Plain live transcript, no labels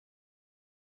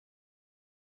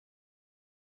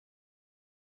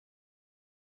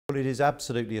Well, it is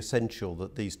absolutely essential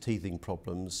that these teething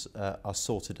problems are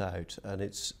sorted out, and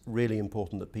it's really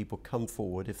important that people come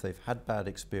forward if they've had bad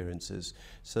experiences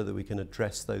so that we can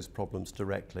address those problems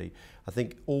directly. I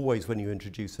think always when you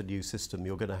introduce a new system,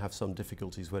 you're going to have some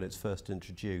difficulties when it's first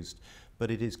introduced, but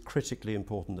it is critically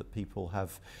important that people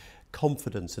have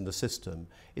confidence in the system.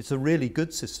 It's a really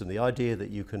good system. The idea that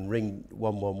you can ring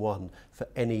 111 for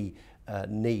any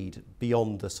need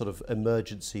beyond the sort of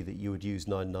emergency that you would use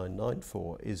 999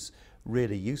 for is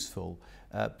really useful,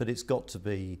 but it's got to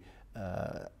be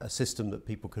a system that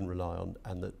people can rely on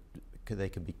and that they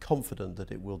can be confident that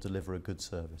it will deliver a good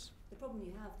service. The problem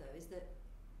you have though is that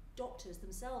doctors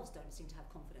themselves don't seem to have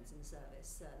confidence in the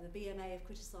service. The BMA have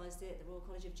criticised it, the Royal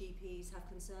College of GPs have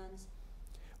concerns.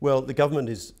 Well, the government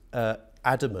is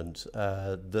adamant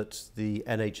that the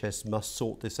NHS must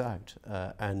sort this out,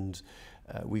 and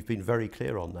we've been very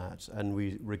clear on that, and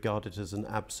we regard it as an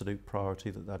absolute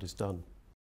priority that that is done.